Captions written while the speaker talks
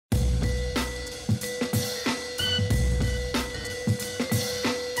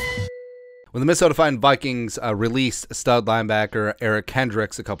When the Minnesota Vikings released stud linebacker Eric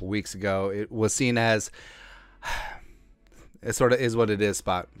Kendricks a couple weeks ago, it was seen as it sort of is what it is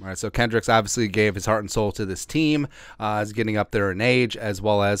spot. All right, so Kendricks obviously gave his heart and soul to this team as getting up there in age, as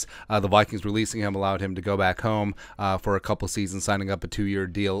well as the Vikings releasing him allowed him to go back home for a couple seasons, signing up a 2-year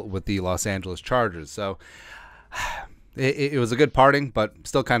deal with the Los Angeles Chargers. So it was a good parting, but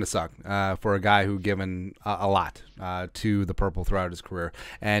still kind of sucked for a guy who given a lot to the Purple throughout his career.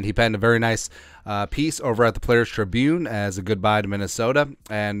 And he penned a very nice piece over at the Players Tribune as a goodbye to Minnesota,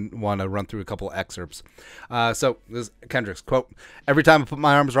 and want to run through a couple excerpts. So this is Kendricks, quote, "Every time I put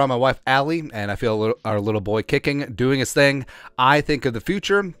my arms around my wife, Allie, and I feel our little boy kicking, doing his thing, I think of the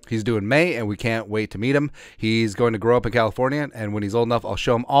future. He's due in May, and we can't wait to meet him. He's going to grow up in California, and when he's old enough, I'll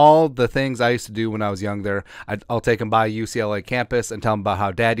show him all the things I used to do when I was young there. I'll take him by UCLA campus and tell him about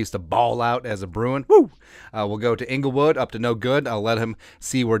how Dad used to ball out as a Bruin. Woo! We'll go to Inglewood, up to no good. I'll let him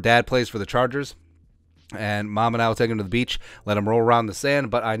see where Dad plays for the Chargers. And Mom and I will take him to the beach, let him roll around the sand.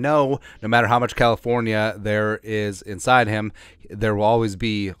 But I know no matter how much California there is inside him, there will always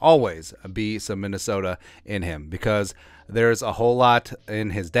be some Minnesota in him, because there's a whole lot in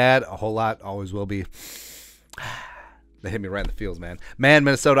his dad, a whole lot always will be." They hit me right in the feels, man. Man,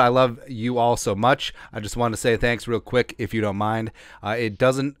 Minnesota, I love you all so much. I just want to say thanks real quick, if you don't mind. It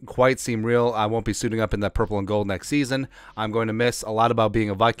doesn't quite seem real. I won't be suiting up in that purple and gold next season. I'm going to miss a lot about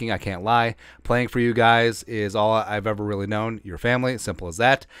being a Viking, I can't lie. Playing for you guys is all I've ever really known. Your family, simple as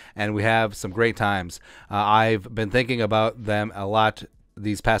that. And we have some great times. I've been thinking about them a lot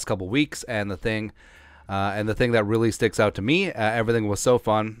these past couple weeks, and the thing that really sticks out to me, everything was so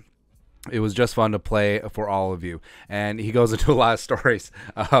fun. It was just fun to play for all of you. And he goes into a lot of stories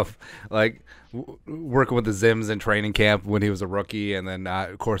of like working with the Zims in training camp when he was a rookie. And then,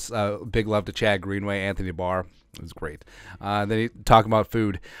 of course, big love to Chad Greenway, Anthony Barr. It was great. Then he talking about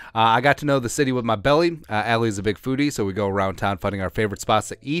food. I got to know the city with my belly. Allie's a big foodie, so we go around town finding our favorite spots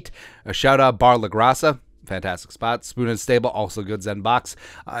to eat. A shout out Bar La Grassa. Fantastic spot. Spoon and Stable, also good Zen box.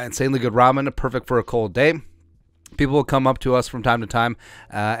 Insanely good ramen, perfect for a cold day. People will come up to us from time to time,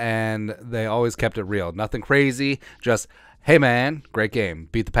 and they always kept it real. Nothing crazy, just, "Hey, man, great game.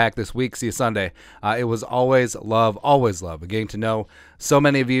 Beat the Pack this week. See you Sunday." It was always love, getting to know so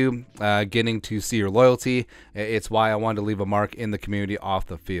many of you, getting to see your loyalty. It's why I wanted to leave a mark in the community off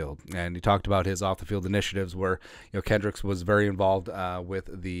the field. And he talked about his off-the-field initiatives where Kendricks was very involved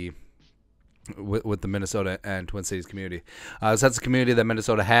with the Minnesota and Twin Cities community. So that's the community that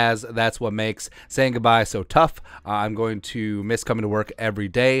Minnesota has. That's what makes saying goodbye so tough. I'm going to miss coming to work every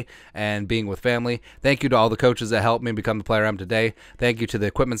day and being with family. Thank you to all the coaches that helped me become the player I am today. Thank you to the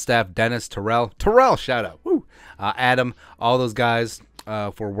equipment staff, Dennis, Terrell, shout out, woo, Adam, all those guys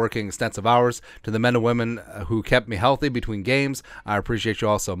for working extensive hours. To the men and women who kept me healthy between games, I appreciate you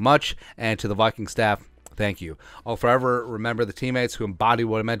all so much. And to the Viking staff, thank you. I'll forever remember the teammates who embody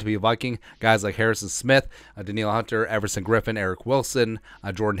what it meant to be a Viking. Guys like Harrison Smith, Daniil Hunter, Everson Griffin, Eric Wilson,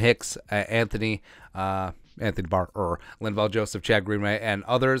 Jordan Hicks, Anthony Barr, Linval Joseph, Chad Greenway, and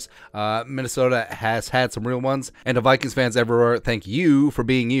others. Minnesota has had some real ones. And to Vikings fans everywhere, thank you for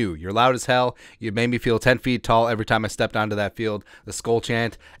being you. You're loud as hell. You made me feel 10 feet tall every time I stepped onto that field. The skull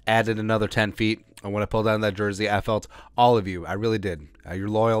chant added another 10 feet. And when I pulled down that jersey, I felt all of you. I really did. You're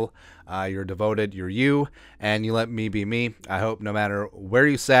loyal. You're devoted. You're you. And you let me be me. I hope no matter where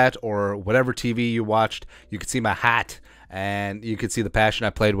you sat or whatever TV you watched, you could see my hat. And you could see the passion I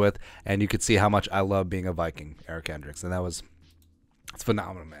played with. And you could see how much I love being a Viking, Eric Kendricks. And it's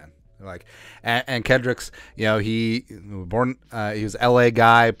phenomenal, man. Like, and Kendricks, he was LA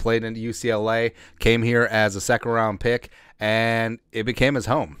guy, played in UCLA, came here as a second-round pick, and it became his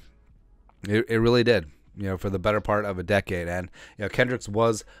home. It really did, for the better part of a decade. And, Kendricks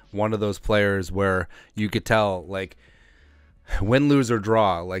was one of those players where you could tell, like, win, lose, or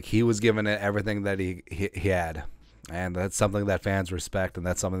draw, like, he was giving it everything that he had. And that's something that fans respect, and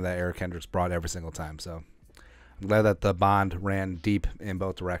that's something that Eric Kendricks brought every single time. So I'm glad that the bond ran deep in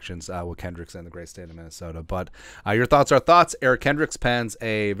both directions with Kendricks and the great state of Minnesota. But your thoughts are thoughts. Eric Kendricks pens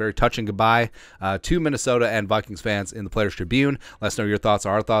a very touching goodbye to Minnesota and Vikings fans in the Players Tribune. Let us know your thoughts or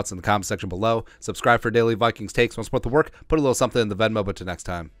our thoughts in the comment section below. Subscribe for daily Vikings takes. Want to support the work? Put a little something in the Venmo. But till next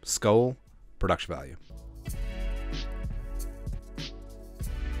time, Skol, production value.